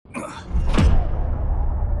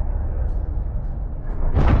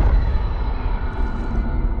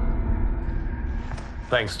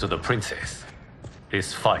Thanks to the princess,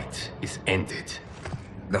 this fight is ended.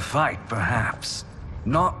 The fight, perhaps.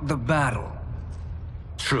 Not the battle.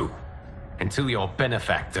 True. Until your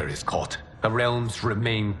benefactor is caught, the realms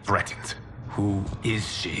remain threatened. Who is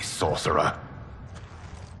she, sorcerer?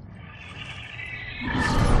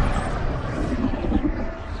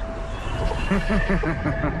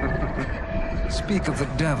 Speak of the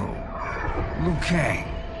devil. Liu Kang.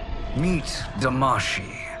 Meet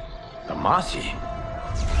Damashi. Damashi?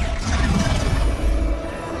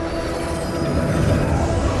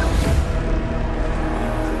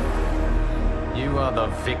 You are the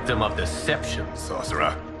victim of deception,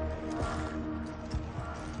 sorcerer.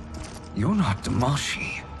 You're not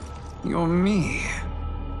Damashi. You're me.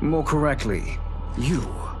 More correctly, you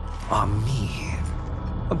are me.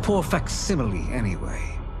 A poor facsimile, anyway.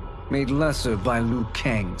 Made lesser by Liu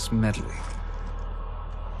Kang's meddling.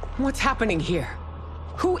 What's happening here?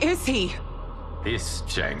 Who is he? This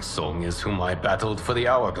Shang Tsung is whom I battled for the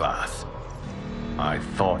Hourglass. I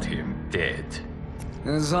thought him dead.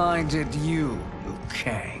 As I did you, Liu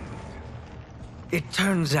Kang. It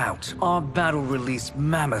turns out our battle released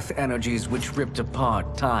mammoth energies which ripped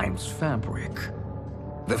apart time's fabric.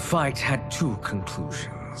 The fight had two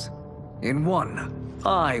conclusions. In one,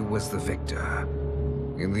 I was the victor.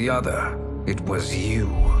 In the other, it was you.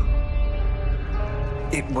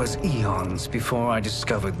 It was eons before I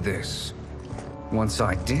discovered this. Once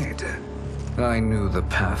I did, I knew the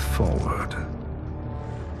path forward.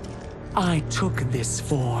 I took this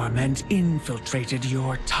form and infiltrated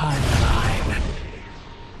your timeline.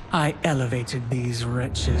 I elevated these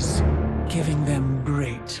wretches, giving them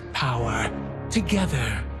great power.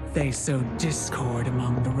 Together, they sowed discord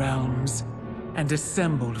among the realms, and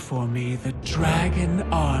assembled for me the Dragon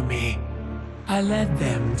Army. I led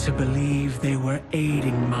them to believe they were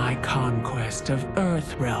aiding my conquest of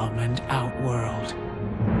Earthrealm and Outworld.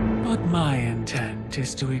 But my intent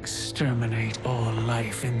is to exterminate all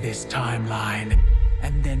life in this timeline,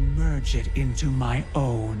 and then merge it into my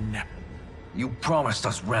own. You promised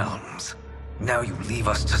us realms. Now you leave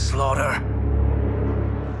us to slaughter?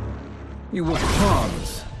 You were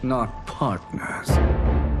pawns, not partners.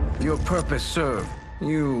 Your purpose served.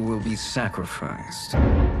 You will be sacrificed.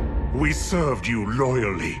 We served you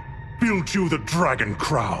loyally, built you the Dragon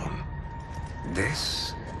Crown.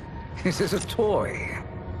 This is a toy.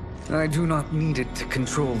 I do not need it to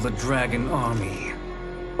control the Dragon Army.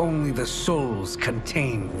 Only the souls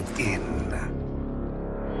contained within.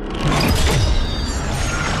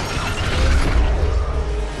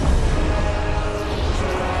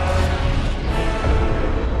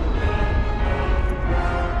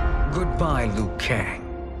 Goodbye, Liu Kang.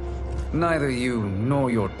 Neither you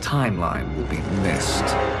nor your timeline will be missed.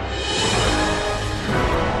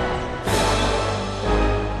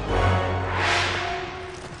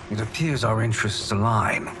 It appears our interests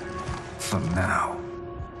align. For now.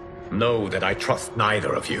 Know that I trust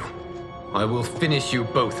neither of you. I will finish you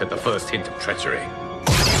both at the first hint of treachery.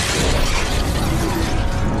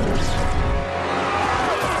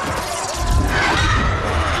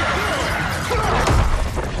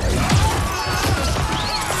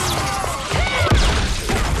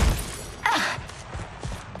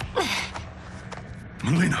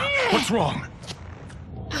 Melina, what's wrong?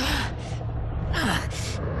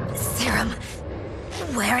 Serum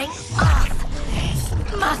wearing off.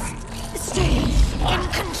 Must stay in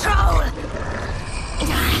control.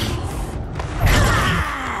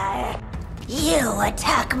 You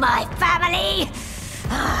attack my family.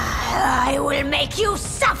 I will make you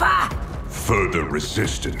suffer. Further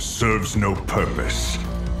resistance serves no purpose.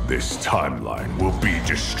 This timeline will be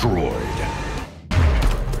destroyed.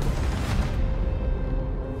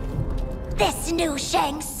 This new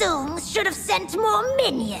Shang Tsung should have sent more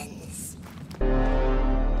minions.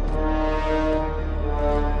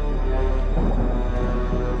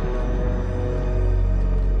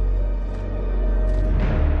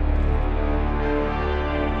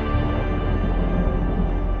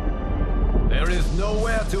 There is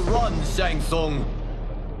nowhere to run, Shang Tsung.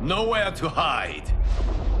 Nowhere to hide.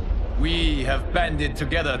 We have banded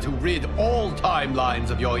together to rid all timelines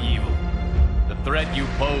of your evil. The threat you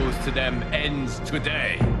pose to them ends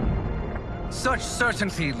today. Such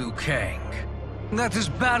certainty, Liu Kang, that this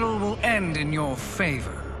battle will end in your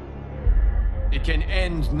favor. It can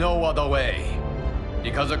end no other way.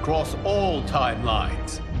 Because across all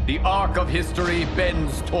timelines, the arc of history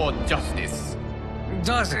bends toward justice.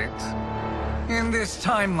 Does it? In this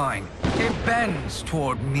timeline, it bends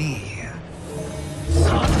toward me.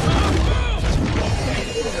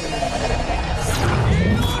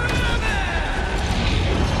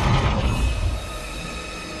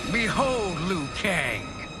 Behold, Liu Kang.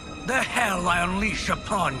 I unleash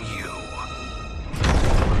upon you.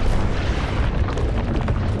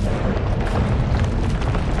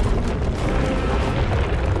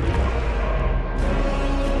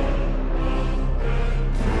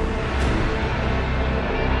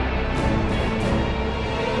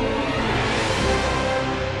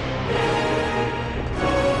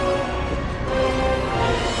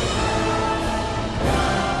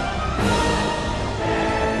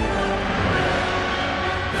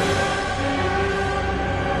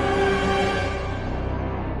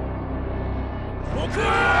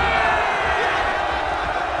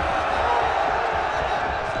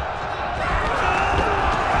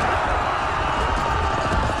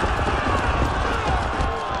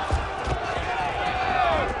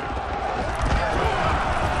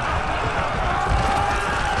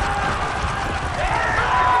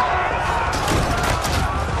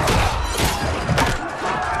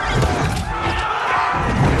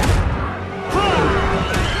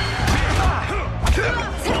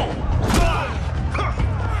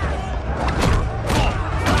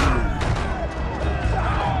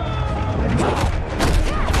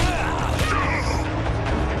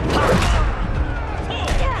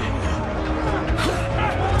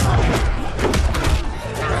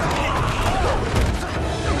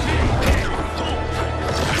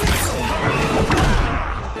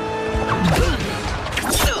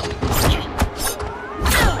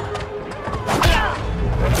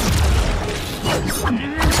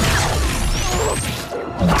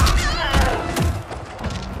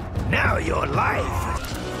 Now your life.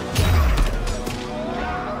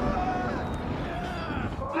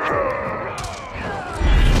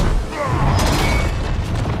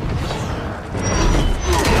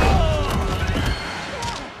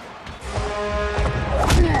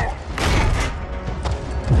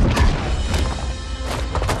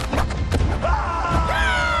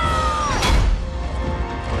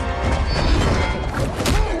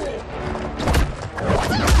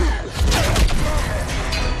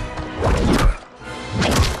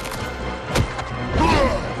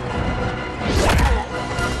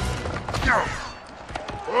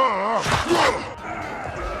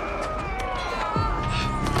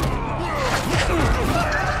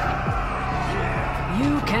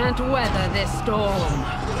 You can't weather this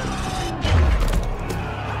storm.